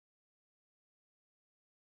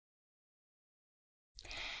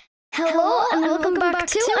Hello and welcome back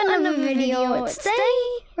to another video.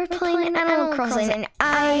 Today we're playing Animal Crossing.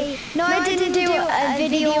 I know I didn't do a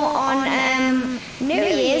video on New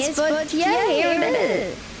Year's, but yeah, here it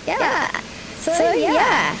is. Yeah. So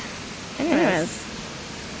yeah. Anyways.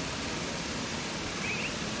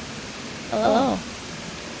 Hello.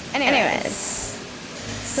 Anyways.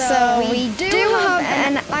 So we do have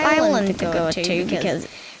an island to go to because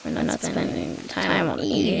we're not spending time on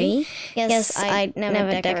Eevee. Yes, I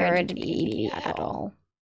never decorated Eevee at all.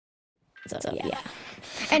 So yeah.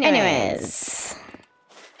 Anyways.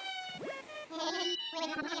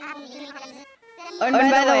 And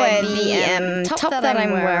by the way, the top that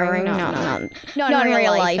I'm wearing, not in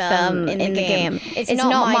real life, in the game, it's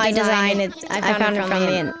not my design. I found it from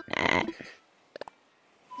the internet.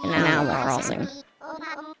 In Animal Crossing.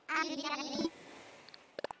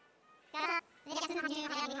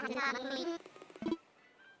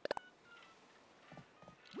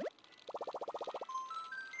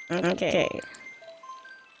 Okay.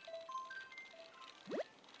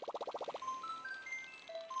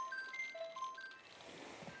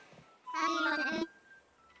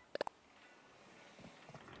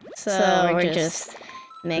 So we're just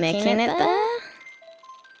making it there?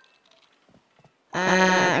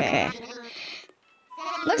 Okay.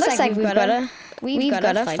 Looks like we've got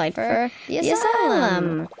to fight for the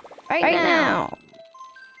Asylum right now.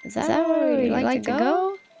 Is that where we'd like to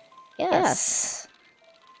go? Yes.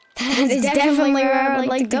 That is definitely where I would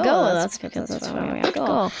like to go. That's because that's where we have to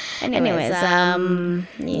go. Anyways,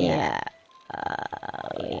 yeah.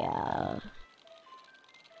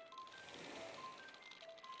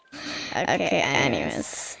 Okay,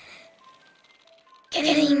 anyways.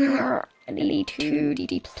 Getting ready to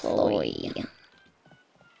deploy.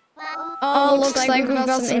 Oh, looks like we've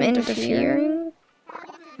got some interfering.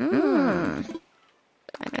 I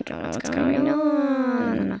don't know what's going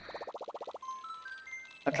on.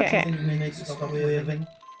 Okay.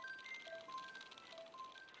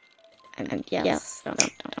 And yes, don't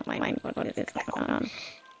mind what is going on.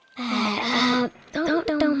 Don't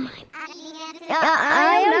mind. I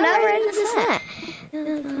am never into that.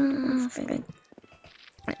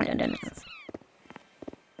 I don't know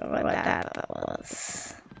what that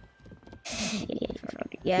was.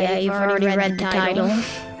 Yeah, you've already read the title.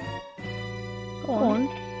 Go on.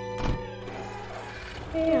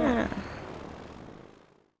 Yeah.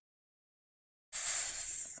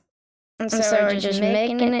 And so we're just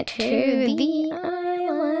making it to the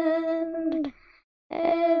island.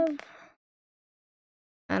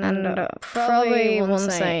 And probably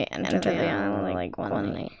once I enter the island, like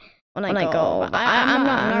when I go, I'm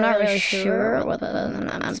not really sure whether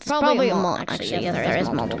it's probably a month. Actually, yes, there is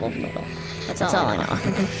multiple people. That's all I know.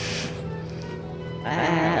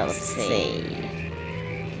 Let's see.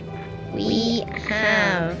 We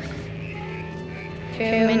have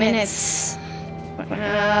 2 minutes.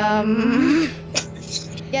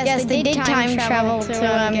 Yes, they did time travel to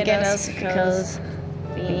get us because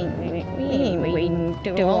we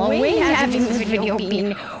having this video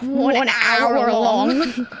being 1 hour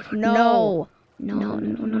long. No,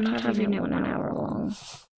 not having it 1 hour long.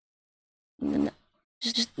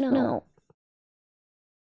 Just no.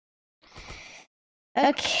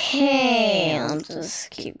 Okay, I'll just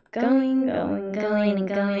keep going. Oh.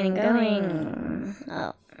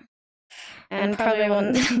 And probably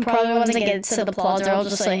once I get to the plaza, I'll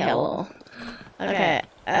just say hello. Okay,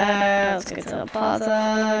 let's get to the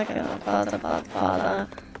plaza. Plaza.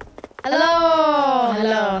 Hello.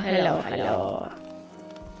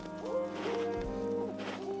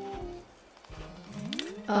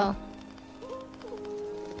 Oh.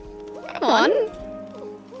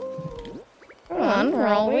 Come on, we're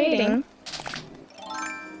all waiting.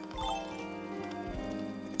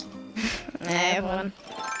 I have one.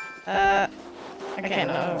 Okay,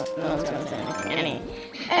 no one's gonna say anything.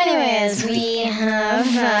 Anyways, we have,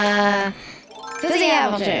 fizzy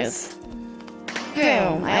apple juice.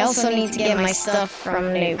 Boom. I also need to get my stuff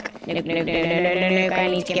from Nuke. Nuke. I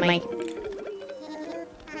need to get my...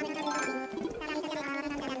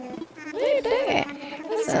 There.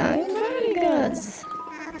 That sounds very good.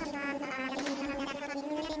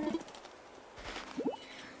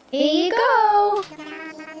 Here you go!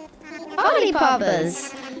 Party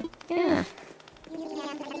poppers! Yeah.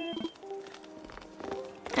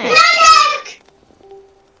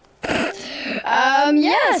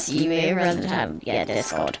 Yes, you may rather have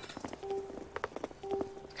Discord.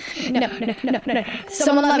 No.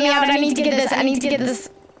 Someone let me out, I need to get this.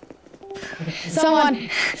 Someone!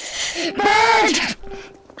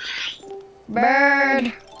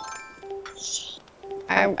 Bird!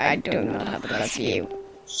 I do not have the best view.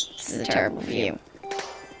 This is a terrible view.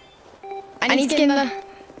 I need to get in the...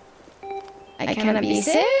 I cannot be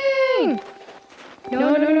seen!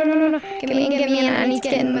 No. Get me in. I need to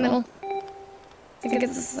get in the middle. I think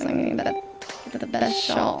it's something that... Get the best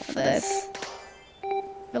shot for this.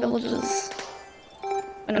 Villages.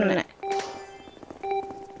 Wait a minute.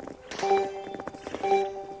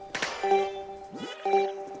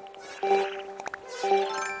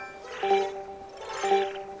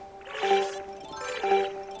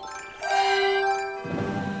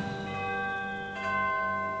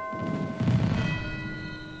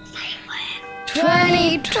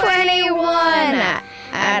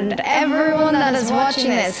 And everyone that is watching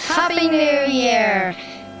this, Happy New Year!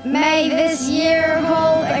 May this year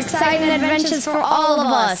hold exciting adventures for all of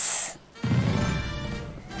us.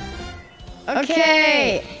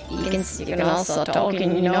 Okay, you can all start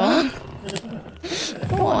talking, you know.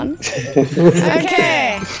 Go on.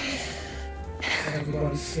 Okay.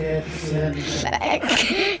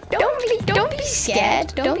 Don't be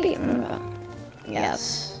scared. Don't be.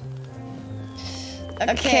 Yes.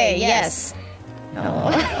 Okay. Yes. No.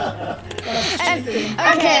 Okay.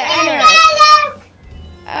 Anyway.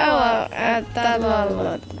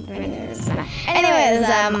 Anyways,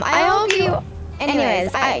 I hope you.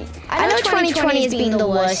 Anyways, I know 2020 has been the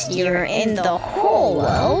worst year in the whole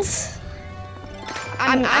world.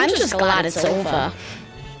 I'm just glad it's over.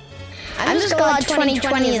 I'm just glad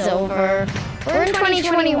 2020 is over. We're in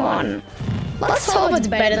 2021. Let's hope it's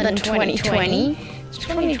better than 2020.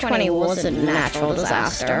 2020 was a natural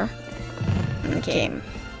disaster. Okay.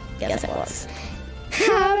 Yes, it was.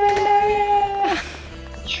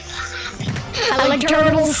 I like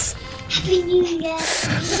turtles. Happy New Year.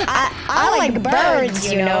 I like birds,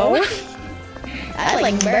 you know. I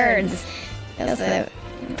like birds. That's it.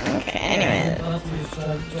 Okay, anyway.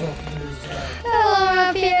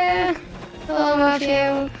 Hello,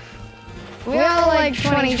 Matthew. We all like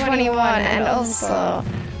 2021, and also,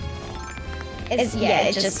 it's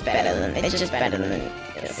just better than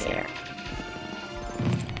this year.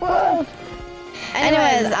 Whoa.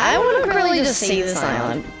 Anyways, I want to really just see this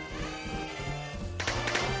island.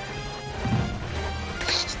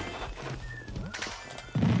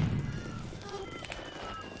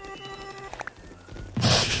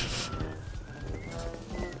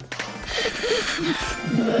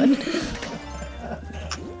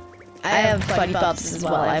 I have buddy pops as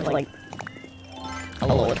well. I have like a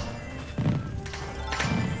load.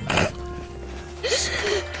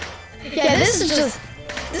 Yeah, this is just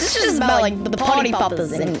about like the party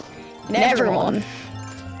poppers and everyone.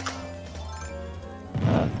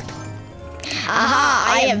 Aha!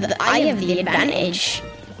 I have the advantage.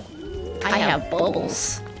 I have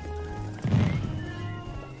bubbles.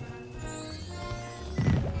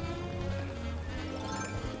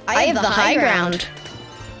 I have the high ground.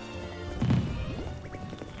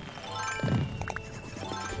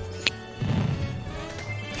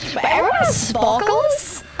 But everyone has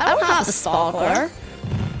sparkles? I don't have a sparkler.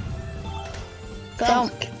 So,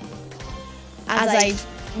 as I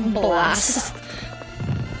blast.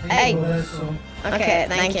 Hey. Okay,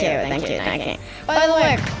 thank you. By the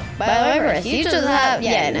way, Chris, you just have,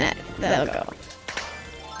 yeah, that'll go.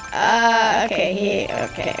 Okay.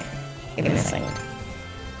 Give me a second.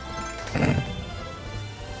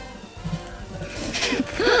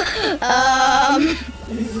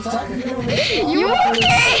 You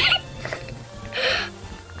okay?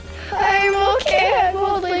 I'm okay. I'm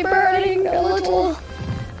only burning a little.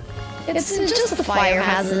 It's just a fire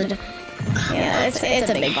hazard. Yeah, it's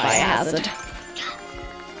a big fire hazard.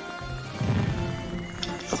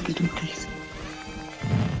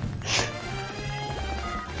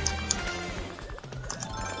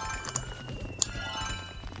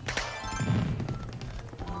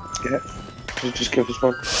 Yeah, just give us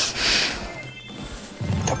one.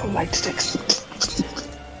 Double light sticks.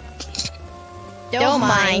 Don't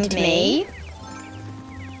mind me.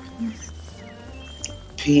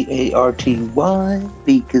 P-A-R-T-Y,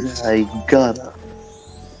 because I gotta.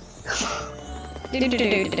 I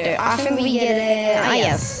think we get it. Ah,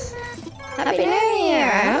 yes. Happy New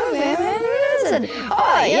Year.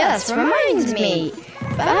 Oh, yes, reminds me.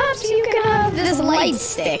 Perhaps you can have this light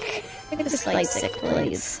stick. Take this light stick,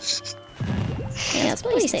 please. Yes,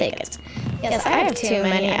 please take it. Yes, I have too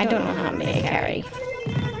many. I don't know how many to carry.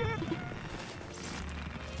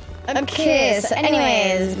 Okay, so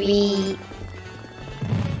anyways, we...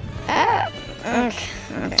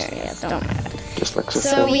 okay, yes, don't matter. Just like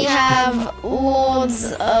so we have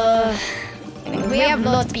loads of... we have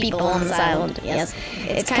lots of people on this island, yes.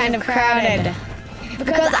 It's kind of crowded.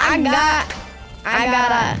 Because I got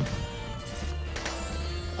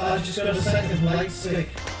I just got a second light stick.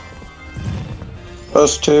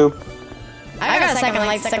 Us too. I got a second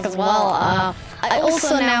light stick as well. I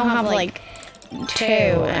also now have like 2,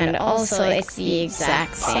 and also it's the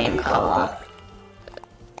exact same color.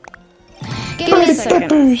 Give me a second.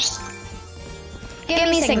 Give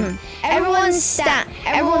me a second. Everyone just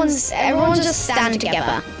stand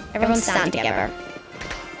together. Everyone stand together.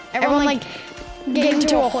 Everyone like get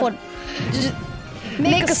into a hood. Just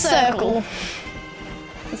make a circle.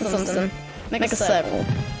 Something. Make a circle.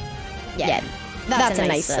 Yeah, that's a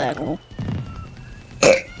nice circle.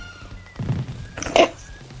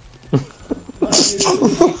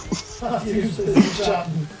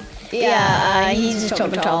 Yeah, he's just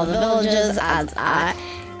talking to all the villagers as.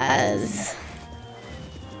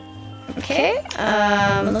 Okay,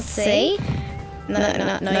 let's see. No,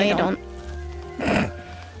 you don't.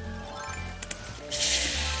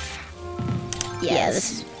 Yeah,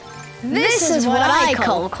 this is what I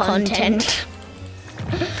call content.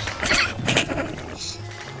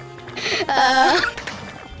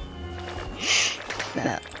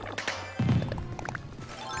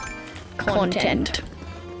 Content.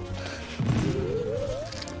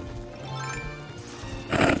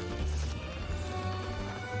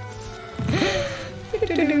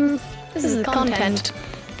 This is the content.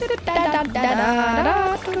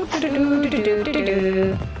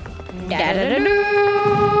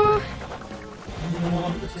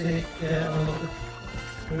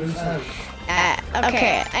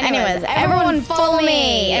 Okay, anyways, everyone follow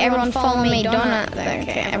me. Everyone follow me. Don't.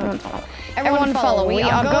 Okay, everyone follow. Everyone follow. We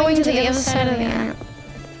are going to the other side of the island.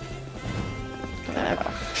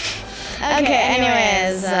 Okay,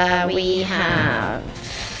 anyways, we have.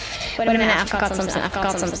 Wait a minute, I forgot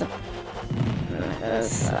something. There's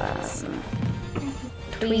some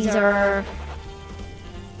tweezer.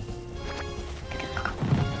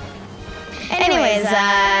 Anyways,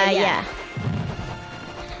 yeah.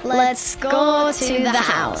 Let's go to the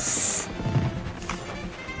house.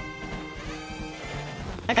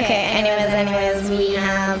 Okay, anyways, we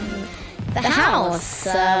have the house.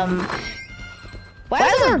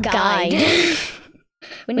 Where's our guide?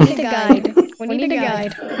 We need a guide. We need a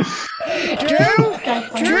guide.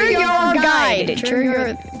 Drew, you're our guide. Drew,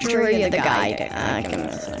 you're the guide. Give me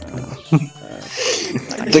a second.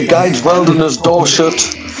 The guide's welding his door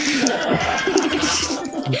shut.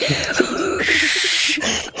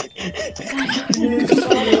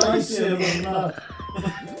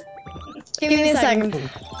 Give me a second.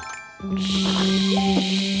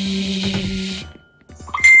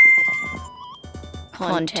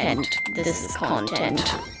 Content. This is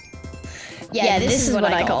content. Yeah, this is what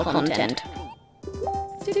I call content.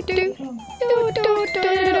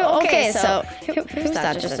 Okay, so who's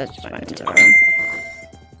that? Just went into the room.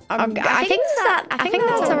 I think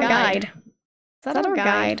that's our guide. Is that our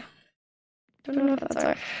guide? I don't know if that's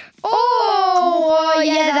our. Oh,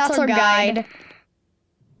 yeah, that's our guide.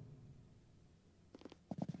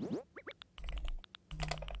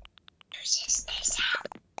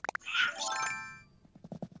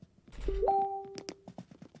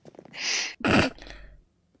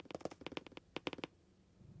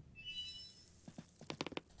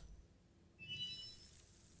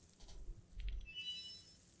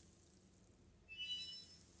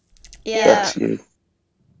 Yeah. That's you.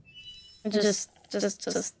 Just,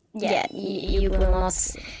 yeah, you will not.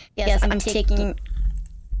 Yes, I'm taking.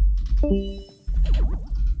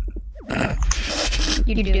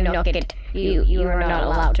 You do not get. You are not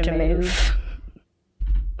allowed to move.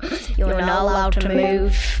 You are not allowed to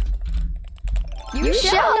move. You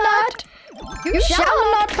shall not. You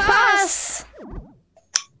shall not pass.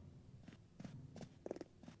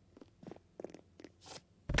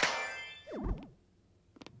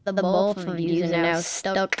 The both of you are now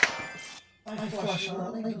stuck. My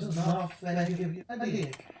flashlight does not let me give you a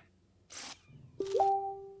headache.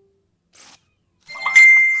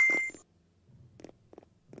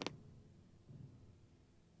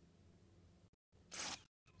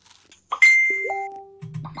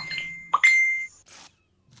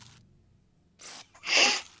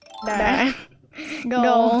 There.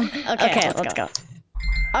 Go. Okay, let's go.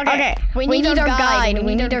 Okay, we need our guide.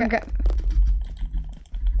 We need our guide.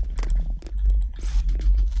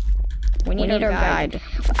 We need our guide.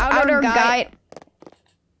 Without our guide.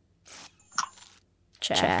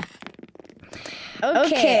 Chair.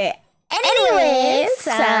 Okay. Anyways,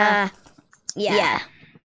 yeah.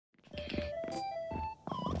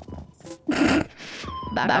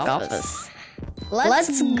 Back office.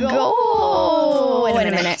 Let's go. Wait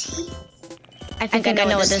a minute. I think I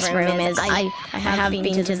know what this room is. I have been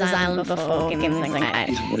to this island before. Give me a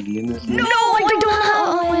second. No, I don't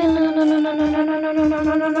have.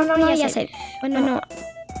 No. Yes, I. No.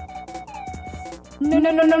 No,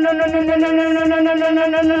 no, no, no, no, no, no, no, no, no, no, no, no, no,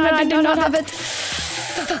 no, no, I do not have it.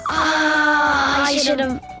 Ah, I should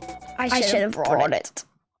have brought it.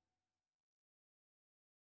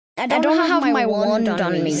 I don't have my wand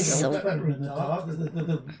on me, so... Better in the dark.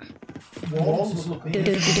 The walls look big.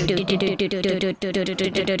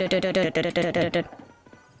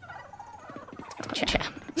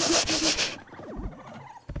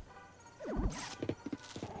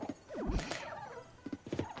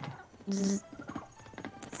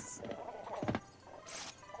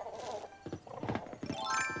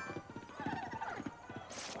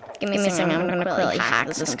 Give me a second, I'm gonna quickly hack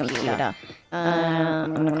this computer.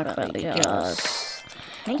 I'm gonna quickly just...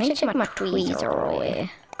 I need to check my tweezer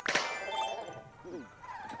away.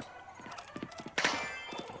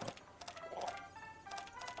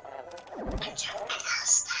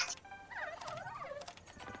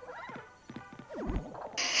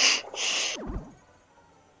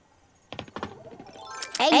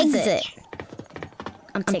 Exit!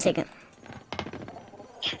 I'm taking.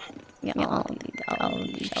 Yeah, I'll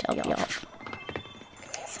shut you off.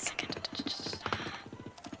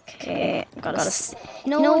 Okay,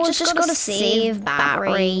 no, just gotta save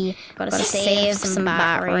battery. Gotta save some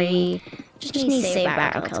battery. Just need to save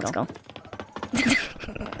battery. Okay, let's go.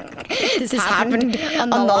 This happened on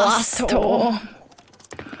the last tour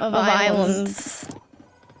of Islands.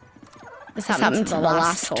 This happened to the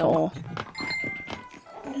last tour.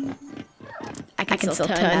 I can still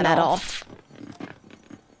turn that off.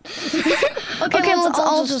 Okay, let's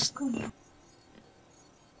all just...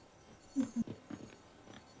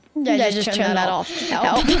 Yeah, just turn that off.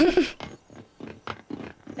 Help.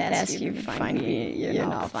 That's you're fine. You're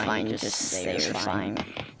not fine. You just say you're fine.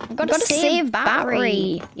 We've got to save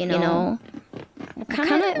battery, you know. We're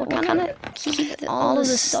kind of keep all of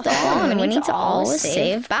this stuff on. We need to always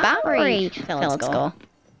save battery. Okay, let's go.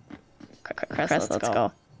 Chris, let's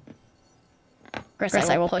go. Chris,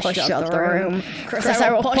 I will push you out the room. Chris,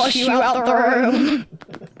 I will push you out the room.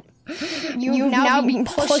 You've now been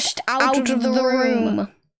pushed out of the room.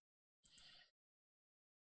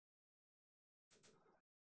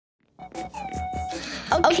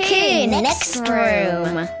 Okay, next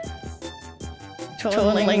room.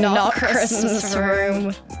 Totally not Christmas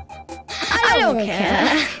room. I don't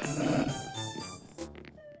care.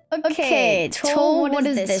 Okay, Toll, what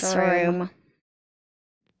is this room?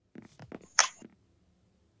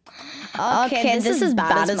 Okay, this is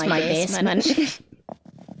bad as my basement.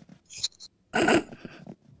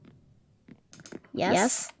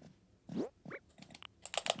 Yes?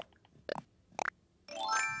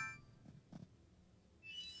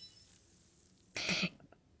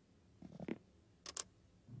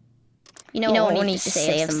 You know, we need to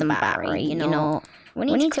save some battery, you know. We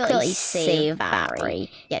need to clearly save battery.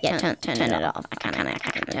 Yeah, turn it off. I can't turn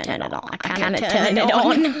it off. I can't turn it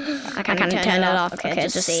on. I can't turn it off. Okay,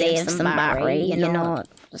 just save some battery, you know.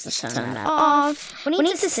 Just turn it off. We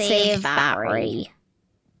need to save battery.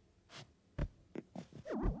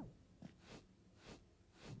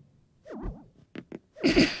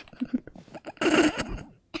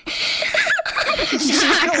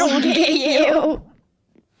 Jack will get you.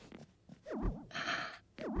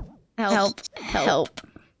 Help.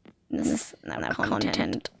 This is not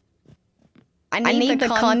content. I need the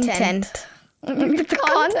content. I need the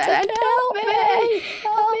content.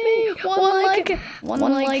 Help me.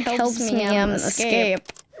 One like helps me escape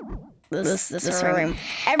this room.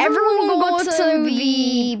 Everyone go to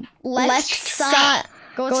the left side.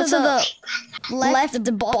 Go to the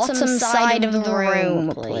left bottom side of the room,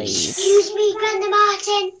 please. Excuse me, Grandma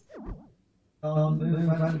Martin.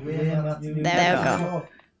 There we go.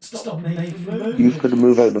 Stop me from moving. You've got to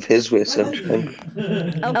move out of his way, essentially.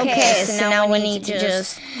 Okay, so now we need to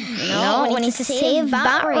just... No, we need to save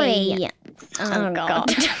battery. Oh,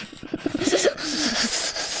 God.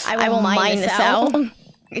 I will mine this out.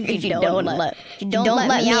 If you don't let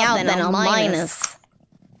me out, then I'll mine us.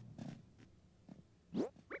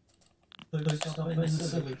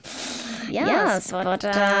 Yes, but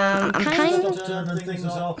I'm kind of... Turning things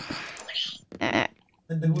off.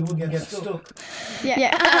 And then we wouldn't get stuck.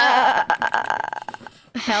 Yeah.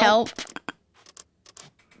 Help.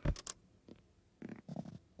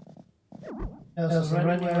 Let's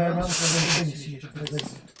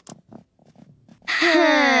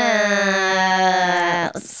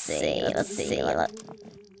see.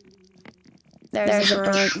 There's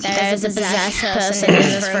a possessed person in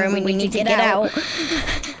this room. We need to get out.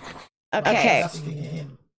 Okay.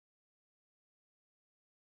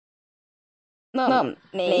 Mom,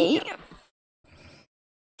 me.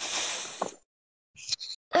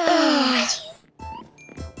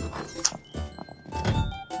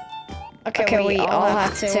 Okay, we all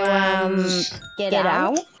have to get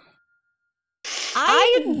out.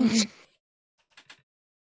 I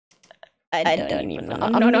don't even know.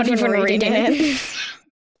 I'm not even reading it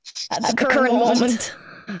at the current moment.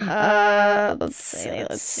 Let's see.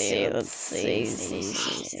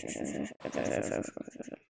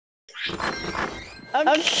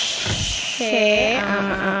 Okay.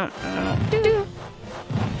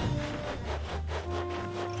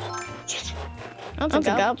 I'll take a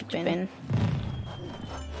garbage bin.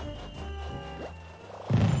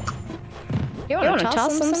 You want to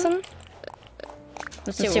toss some?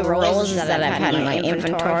 Let's see what rolls that I've had in my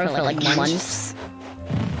inventory for like months.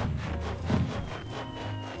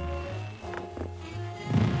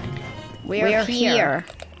 We're here.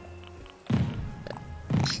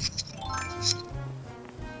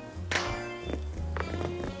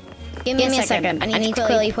 Give me a second. I need to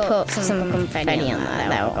quickly put some confetti on that.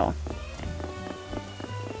 There we go.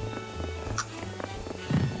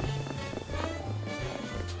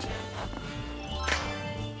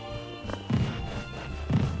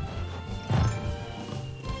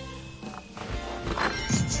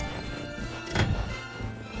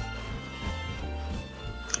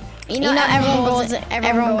 You know, everyone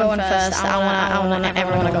going first. I want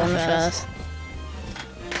everyone to go first.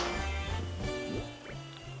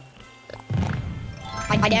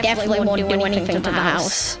 I definitely won't do anything to the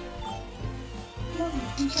house.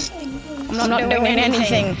 I'm not doing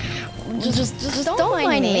anything. Just don't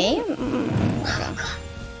mind me.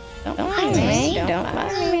 Don't mind me.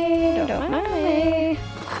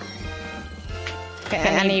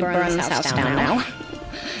 Okay, I need to burn this house down now.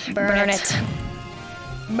 Burn it.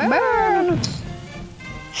 Burn!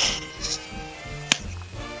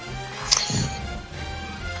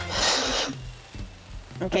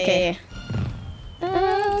 Okay.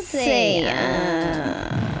 Let's see.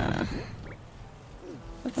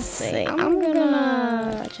 I'm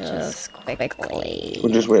gonna just quickly.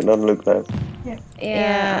 We're just waiting on Luke now.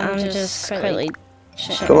 Yeah, I'm just quickly.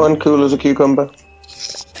 Come on, cool as a cucumber.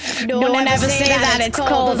 Don't ever say that. It's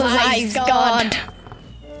cold as ice, God.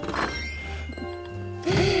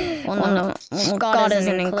 Well, God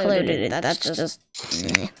isn't included. That's just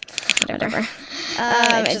whatever.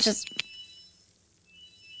 It's just.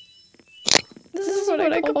 This is what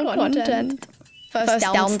I call content. First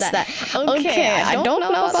downstep. Okay, I don't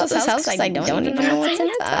know about this house. I don't even know what's in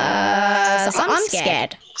it. So I'm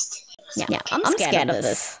scared. Yeah, I'm scared of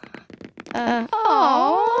this.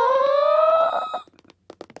 Aww.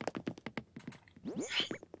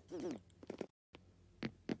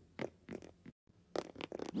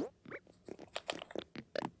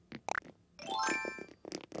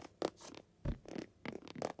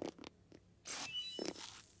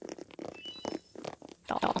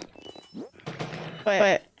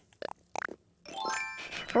 Wait.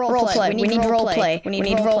 Roleplay. We need roleplay. We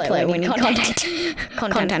need roleplay. We need content.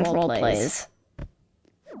 Content roleplays.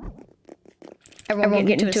 Everyone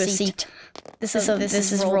get into a seat. This is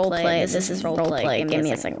roleplay. This is roleplay. Give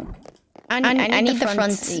me a second. I need the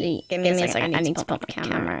front seat. Give me a second. I need to put my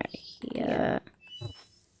camera here.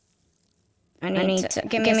 I need to.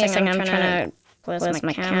 Give me a second. I'm trying to place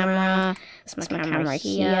my camera. Place my camera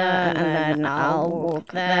here, and then I'll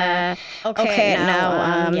walk there. Okay,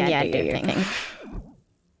 now yeah, do your thing.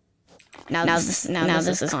 Now this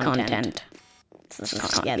is content. This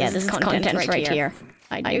is content right here.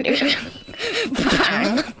 I do.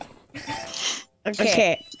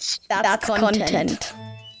 Okay, that's content.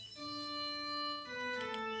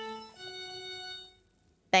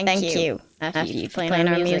 Thank you. After you playing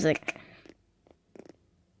our music.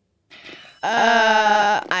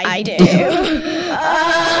 I do.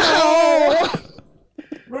 Oh!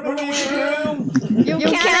 You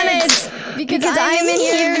can't! Because I'm in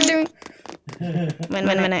here doing... Wait a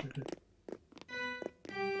minute.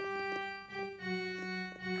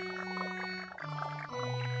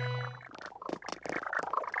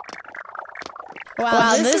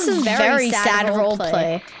 Wow, this is very sad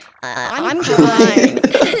roleplay. I'm crying.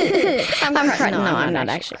 I'm crying. No, I'm not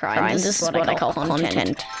actually crying. This is what I call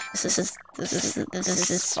content. This is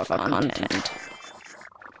for content.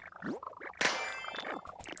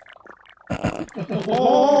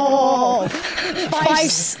 Oh,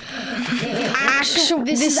 Spice!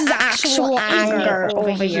 This is actual anger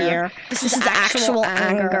over here. This is actual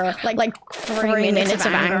anger. Like 3 minutes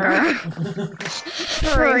of anger.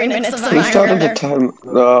 3 minutes of anger. We started the time.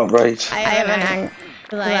 Oh, right. I have an anger.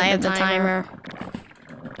 I have the timer.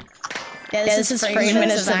 Yeah, this is 3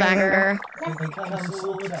 minutes of anger.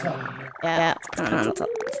 Yeah,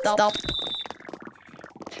 stop.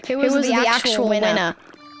 Who was the actual winner?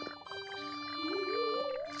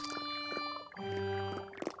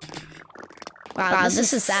 Wow,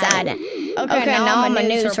 this is sad. Okay, now I'm a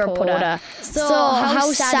news reporter. So,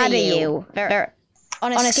 how sad are you?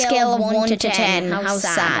 On a scale of 1 to 10, how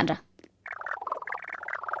sad?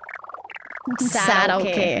 Sad,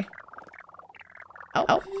 okay.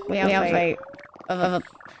 Oh, we have a...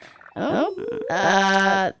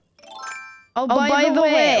 by the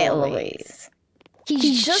way, Eloise.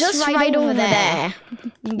 He's just right over there.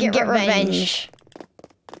 Get revenge.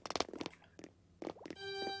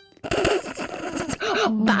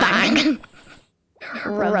 Bang.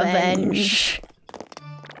 Revenge.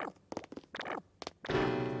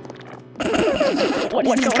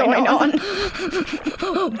 What's going on?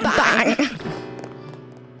 Bang.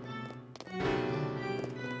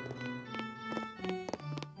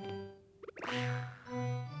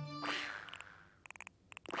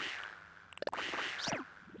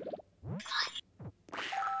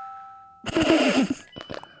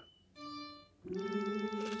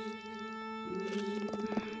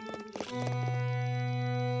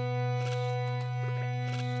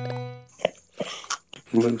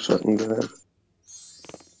 Move something there.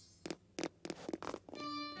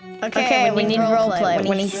 Okay, we need roleplay.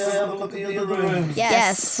 Have a look at the other rooms.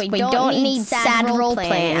 Yes, we don't need sad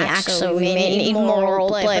roleplaying. Actually, we may need more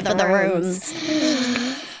roleplay for the rooms.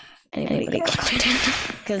 Anybody content?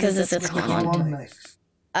 Because this is content. One next.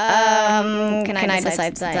 Can I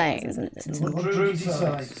decide sides? What room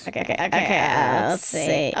decides? Okay, let's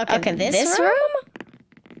see. Okay, this room?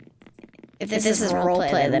 If this is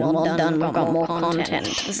roleplay, then well done. We've got more content.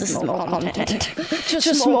 This is more content.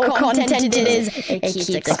 Just more content it is. It keeps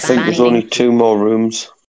I think expanding. there's only 2 more rooms.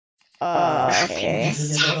 Okay.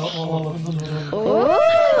 All of them.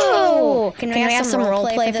 Ooh! Can we have some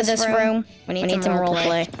roleplay for this room? We need some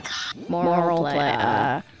roleplay. More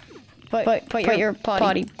roleplay. Put your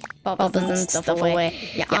potty bubbles and stuff away.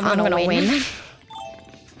 Yeah, I'm gonna win.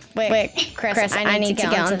 Wait, Chris, I need to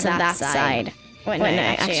get onto that side. Wait, no,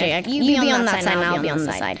 actually, you be on that side and I'll be on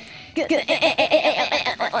the side.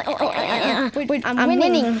 I'm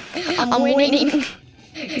winning. I'm winning.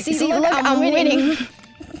 See, look, I'm winning.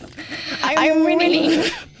 I'm winning.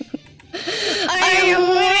 I am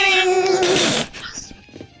winning.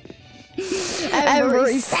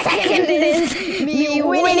 Every second is me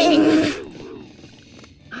winning.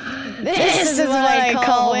 This is what I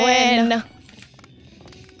call win.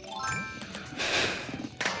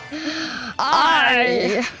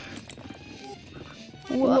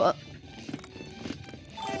 What?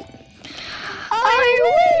 I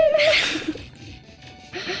win!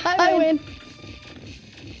 I win.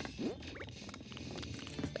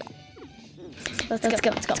 Let's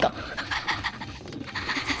go.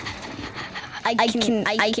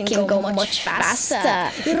 I can go much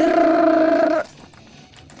faster.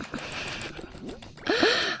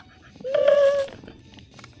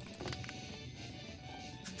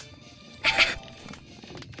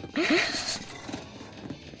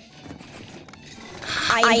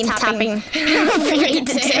 I'm tapping. 3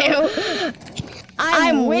 to 2.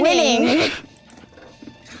 I'm winning.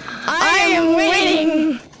 I am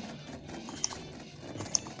winning.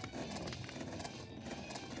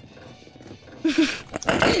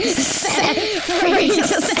 Three to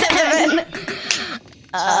 7.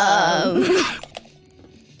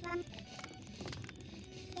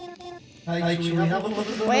 Actually, have a look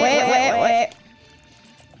at the Wait.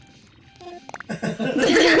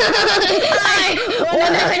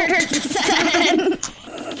 107.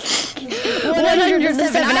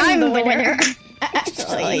 107. I'm the winner.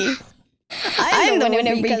 Actually, I'm the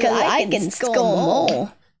winner because I can score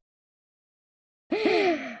more.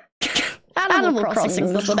 Animal Crossing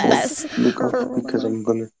is the best. Because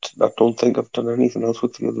I don't think I've done anything else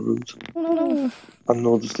with the other rooms. No. I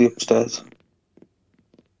know there's the upstairs.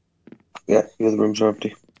 Yeah, the other rooms are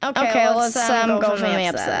empty. Okay, let's go from the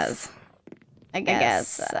upstairs. I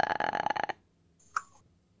guess.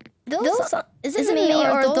 Is this me or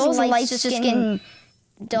are those lights just getting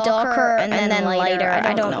darker and then lighter?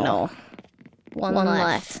 I don't know. One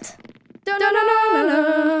left.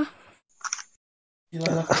 No. You'll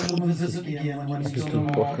have to visit again when you go to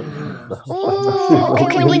Ooh,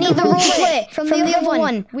 okay, we need the roleplay from the other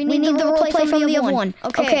one. We need the roleplay from the other one.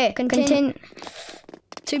 Okay, continue.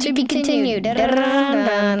 To be continued.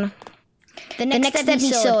 The next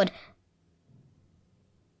episode.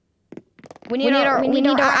 We need our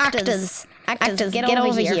actors. Actors, get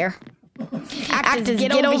over here. Actors,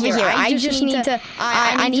 get over here. I just need to.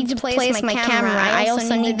 I need to place my camera. I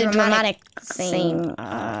also need the dramatic scene.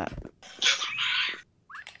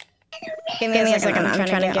 Give me a second. I'm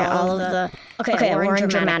trying to get all of the. Okay, we're in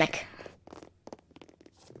dramatic.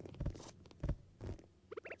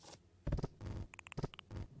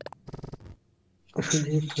 Should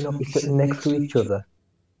you not be sitting next to each other?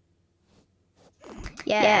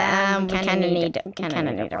 Yeah, we kind of need a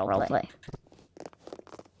roleplay.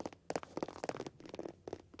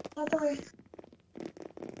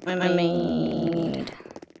 I mean...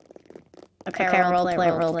 Okay,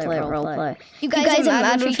 roleplay. You guys are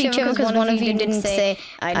mad for each other because one of you didn't say,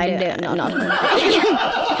 I did not.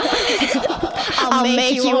 I'll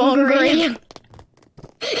make you hungry.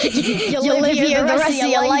 You'll live here the rest of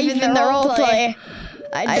your life in the roleplay.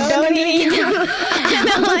 I don't need you. I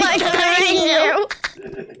don't like hurting you.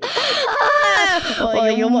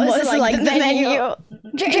 Well, you must like the menu.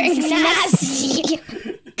 Drink's nasty.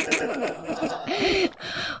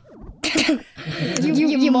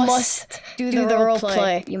 You must do the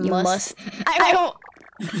roleplay. You must. I don't.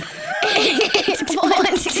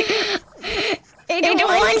 It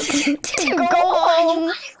wants to go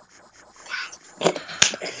home.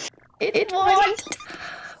 It wants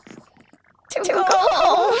to go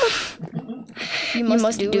home. You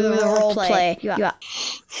must do the roleplay.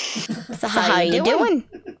 So how you doing?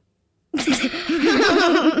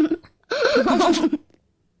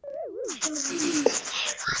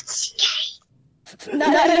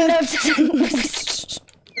 Not enough whiskey.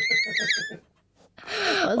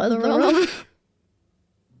 What's the rum?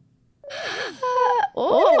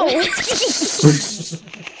 Oh!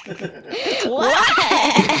 What?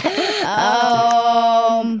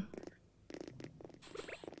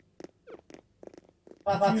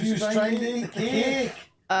 Matthew's trying to eat the cake.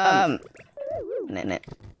 Minute.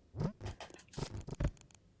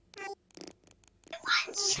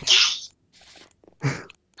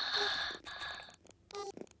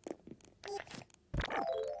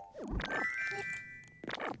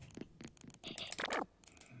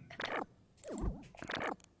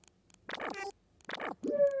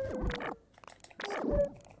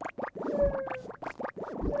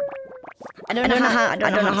 I don't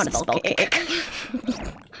know how to spell cake.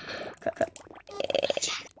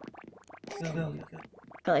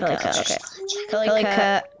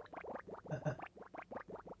 Okay.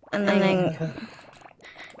 And then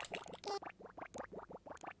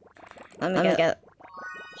let me get.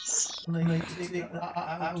 And then you take that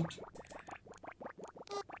out.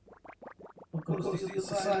 What goes to the other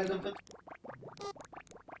side of it?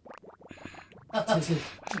 That's it.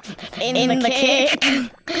 In the cake.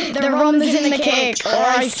 The rum is in the cake, or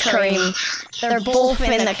ice cream. They're both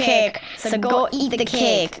in the cake. So go eat the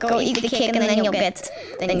cake. Go eat the cake, and then you'll get.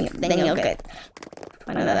 Then you'll get.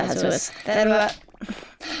 I know that has whiskey.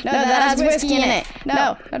 No, that has whiskey in it.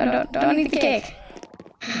 No, don't eat the cake.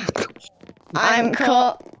 I'm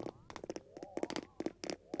cool.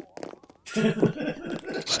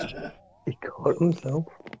 He caught himself.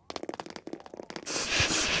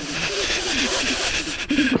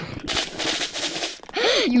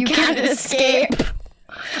 You can't escape.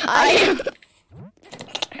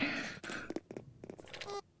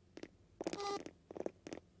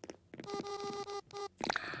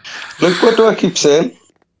 Look, what do I keep saying?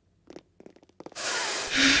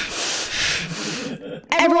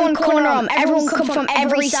 Everyone corner him. Everyone come from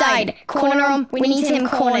every side. Corner him. We need him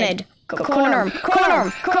cornered. Corner him.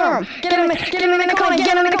 Get him in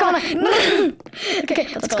the corner. Okay,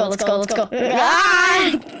 let's go. Ah!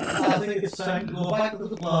 I think it's time to go back to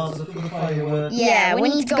the plaza for the fireworks. Yeah, we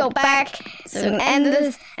need to go back so we can end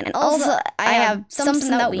this. And also, I have something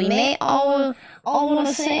that we may all want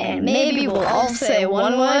to say. And maybe we'll all say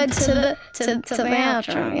one word to the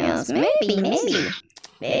outro. Yes,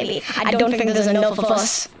 maybe. I don't think there's enough of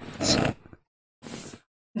us.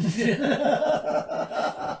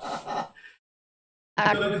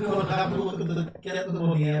 I'm gonna go and have a look at the Get the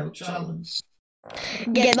Money Out challenge.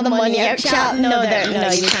 Get the money out challenge? No,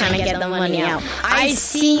 you can't get the money out. I've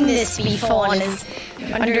seen this before on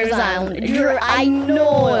under Asylum. I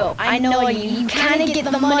know you can't get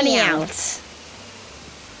the money out.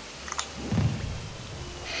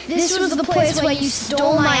 This was the place where you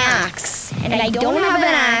stole my axe, and I don't have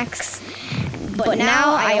an axe, but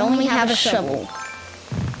now I only have a shovel.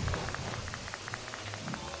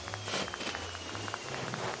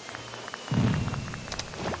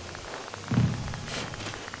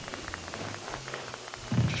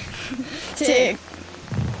 Tick.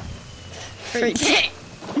 Free tick.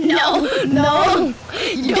 No,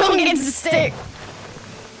 you don't get to stick.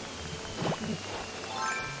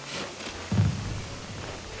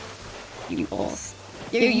 You balls.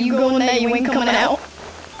 You go in there, you ain't coming out.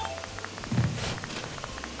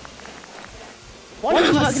 One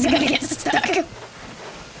of us is gonna get stuck.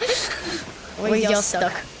 Well, you're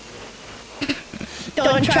stuck.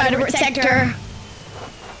 Don't try to protect her.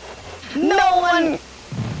 No one.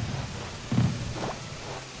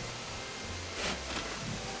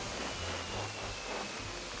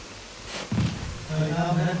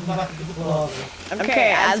 back to the plaza.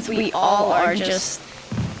 Okay, as we all are just...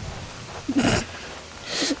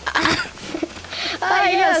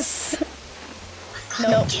 yes!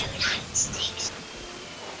 Nope.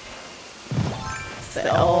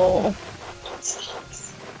 So...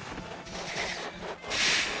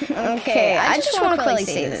 Okay, I just want to quickly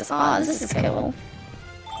say this. Oh, this is cool.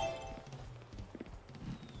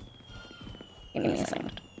 Give me a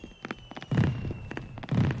second.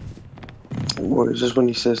 What is this when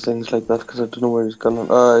he says things like that? Because I don't know where he's gone.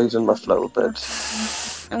 Ah, he's in my flower bed.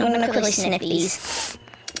 I'm gonna quickly sniff these.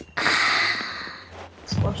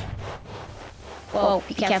 What? Whoa,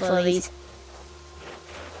 be careful of these.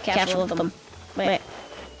 Careful of them. Wait.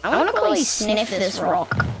 I wanna quickly sniff this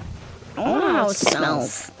rock. I wonder how it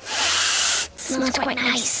smells. It smells quite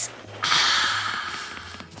nice.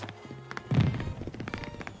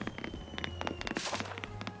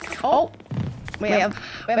 Oh, we have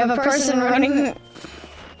a person running.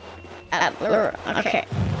 Okay.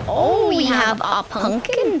 Oh, we have a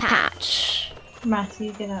pumpkin patch.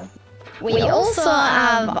 Matthew, get out. We also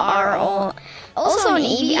have our own. Also in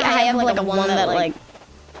Eevee, I have like a one that like.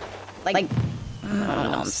 Oh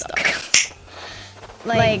no, I'm stuck.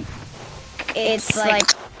 Like, it's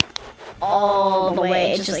like all the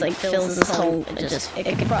way. It just like fills this whole.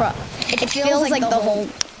 It feels like the whole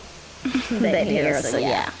bit here. So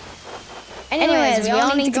yeah. Anyways, we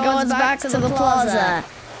all need to go back to the plaza.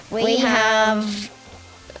 We have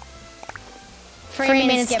 3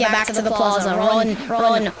 minutes to get back to the plaza.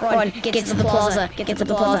 Run. Get to the plaza. Get to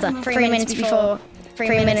the plaza. 3 minutes before.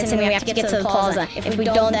 3 minutes and we have to get to the plaza. If we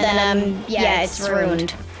don't, then, yeah, it's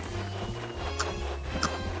ruined.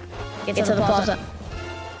 Get to the plaza.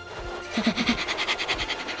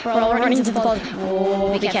 We're all running to the plaza.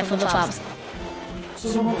 Whoa, be careful of the fobs.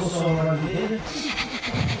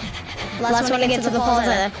 Last one to get to the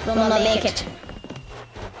plaza will not make it.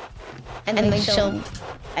 And then they shall...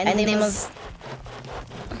 And they must...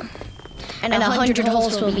 And 100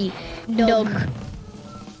 holes will be dug.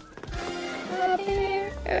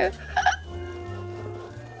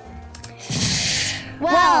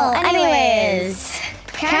 Well, anyways...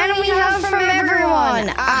 Can we have from everyone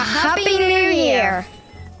a Happy New Year?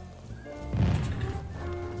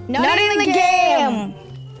 Not in the game!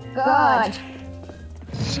 God.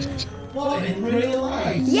 What, in real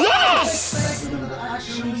life? Yes!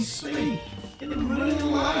 Actually speak in real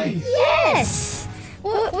life. Yes!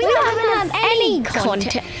 We don't have any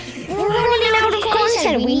content. We're running out of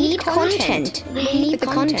content. We need content. We need the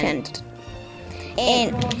content.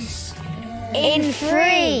 In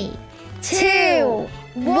 3, 2,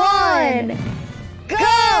 1,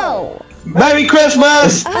 go! Merry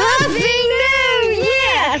Christmas! Happy New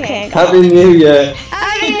Year! Okay. Happy New Year!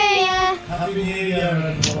 Happy New Year! Happy New Year,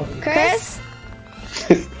 everybody. Chris,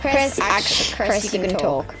 you can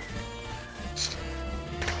talk.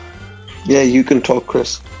 Yeah, you can talk,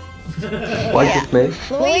 Chris. Why just me?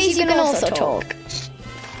 Louise, you can also talk.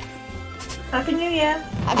 Happy New Year.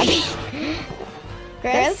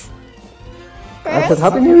 Chris? I said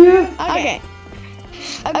Happy New Year? Okay.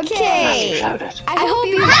 Okay. Shout it. I hope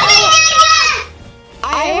you.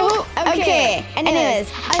 Okay.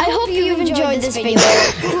 Anyways, I hope you've enjoyed this video.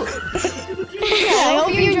 I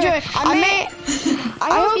hope you enjoy. I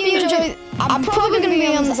hope you enjoy. I'm probably gonna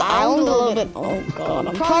be on this island a little bit. Oh god,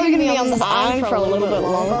 I'm probably gonna be on this island for a little bit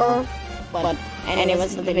longer. But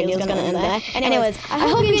anyways, the video's gonna end there. Anyways, I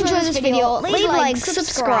hope you enjoyed this video. Leave a like,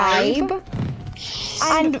 subscribe,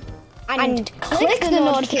 and click the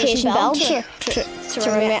notification bell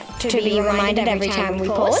to be reminded every time we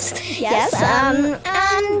post. Yes.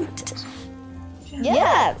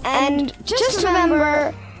 And just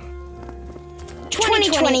remember.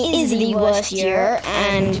 2020 is the worst year,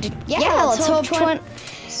 and yeah, let's hope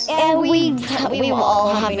we were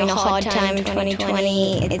all having a hard time in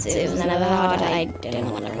 2020. It was never hard. I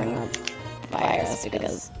didn't want to bring up virus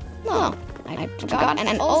because I forgot,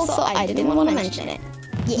 and also I didn't want to mention it.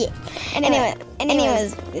 Yeah.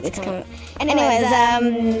 Anyways, it's coming.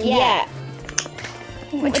 Yeah.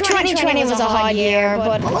 2020 was a hard year,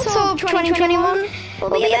 but let's hope 2021 will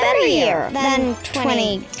be a better year than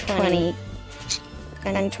 2020.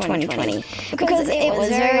 And 2020 because it was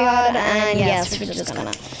very hard, and yes, we're just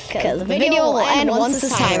gonna, because the video will end once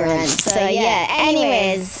this timer ends. So yeah,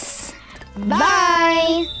 anyways,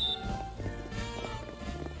 bye.